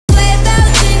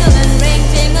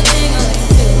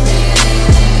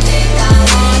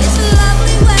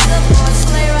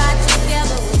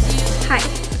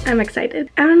I'm excited.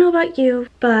 I don't know about you,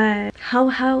 but ho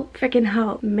frickin'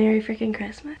 ho. Merry frickin'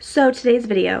 Christmas. So today's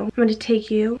video, I'm going to take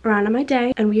you around on my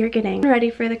day and we are getting ready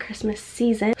for the Christmas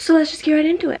season. So let's just get right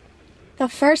into it. The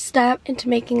first step into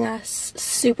making us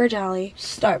super jolly,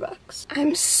 Starbucks.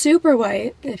 I'm super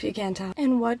white, if you can't tell.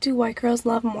 And what do white girls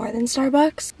love more than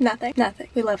Starbucks? Nothing. Nothing.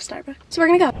 We love Starbucks. So we're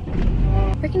gonna go.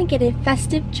 We're gonna get a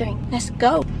festive drink. Let's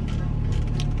go.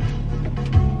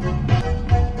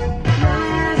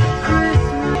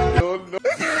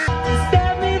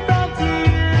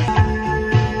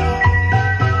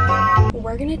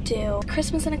 We're gonna do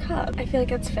Christmas in a cup. I feel like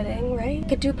that's fitting, right?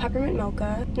 Could do peppermint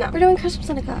mocha. No, we're doing Christmas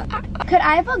in a cup. Could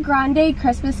I have a grande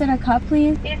Christmas in a cup,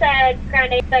 please? You said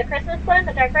grande, the Christmas one,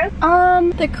 the dark roast?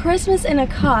 The Christmas in a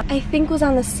cup, I think was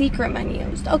on the secret menu.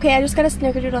 Okay, I just got a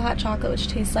snickerdoodle hot chocolate, which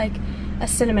tastes like a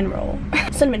cinnamon roll.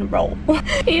 Cinnamon roll.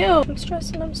 Ew. I'm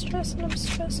stressing.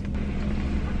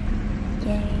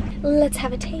 Yay. Let's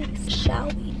have a taste, shall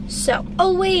we? So,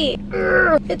 oh wait,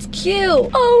 it's cute.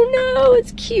 Oh no,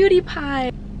 it's cutie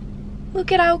pie.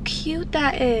 Look at how cute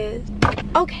that is.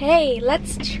 Okay,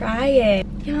 let's try it.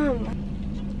 Yum.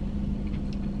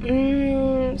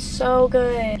 Mmm, so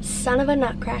good. Son of a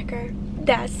nutcracker.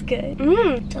 That's good.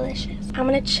 Mmm, delicious. I'm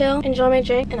gonna chill, enjoy my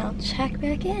drink, and I'll check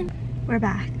back in. We're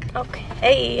back.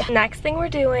 Okay, next thing we're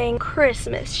doing,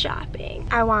 Christmas shopping.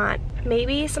 I want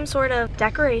maybe some sort of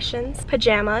decorations,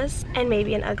 pajamas, and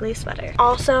maybe an ugly sweater.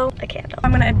 Also, a candle.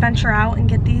 I'm gonna adventure out and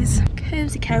get these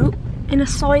cozy coat in a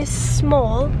size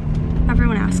small.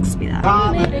 Everyone asks me that.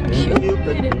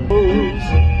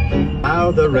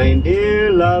 How the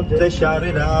reindeer loved, they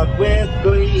shouted out with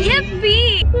glee.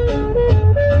 Yippee!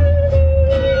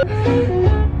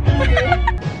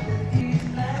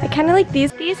 I kind of like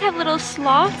these. These have little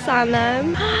sloths on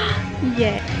them.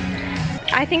 Yeah.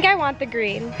 I think I want the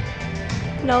green.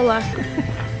 No luck.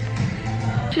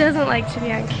 She doesn't like to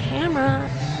be on camera.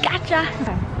 Gotcha.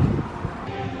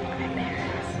 I'm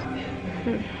embarrassed.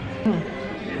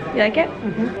 You like it?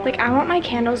 Mm-hmm. Like, I want my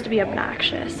candles to be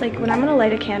obnoxious. Like, when I'm gonna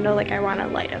light a candle, like, I want to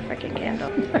light a freaking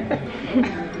candle.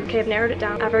 Okay, I've narrowed it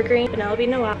down. Evergreen, vanilla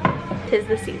bean noel. 'Tis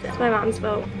the season. It's my mom's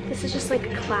vote. This is just like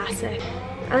a classic.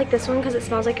 I like this one because it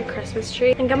smells like a Christmas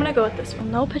tree. I think I'm gonna go with this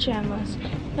one. No pajamas,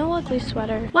 no ugly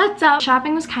sweater. What's up?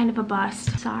 Shopping was kind of a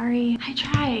bust. Sorry, I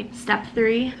tried. Step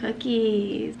 3,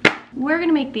 cookies. We're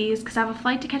gonna make these because I have a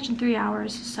flight to catch in 3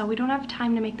 hours, so we don't have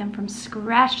time to make them from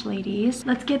scratch, ladies.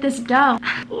 Let's get this dough.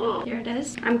 Here it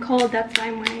is. I'm cold, that's why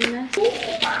I'm wearing this. Ooh,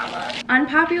 mama.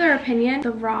 Unpopular opinion,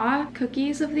 the raw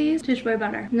cookies of these taste way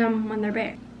better than when they're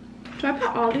baked. Do I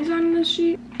put all these on this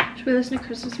sheet? Should we listen to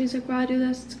Christmas music while I do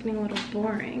this? It's getting a little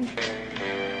boring.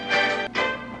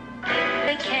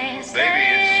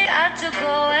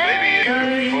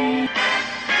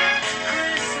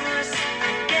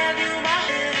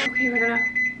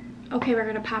 Okay, we're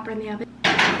gonna pop her in the oven.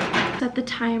 Set the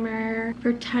timer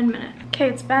for 10 minutes. Okay,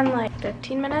 it's been like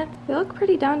 15 minutes. They look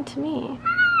pretty done to me.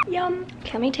 Yum.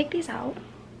 Can we take these out?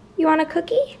 You want a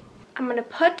cookie? I'm gonna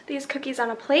put these cookies on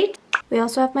a plate. We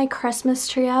also have my Christmas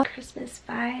tree up. Christmas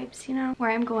vibes, you know, where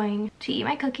I'm going to eat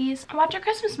my cookies and watch a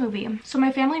Christmas movie. So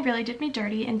my family really did me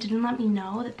dirty and didn't let me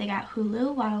know that they got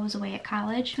Hulu while I was away at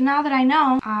college. So now that I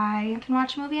know, I can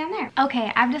watch a movie on there.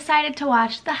 Okay, I've decided to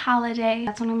watch The Holiday.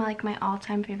 That's one of my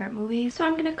all-time favorite movies. So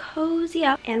I'm gonna cozy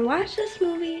up and watch this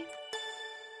movie.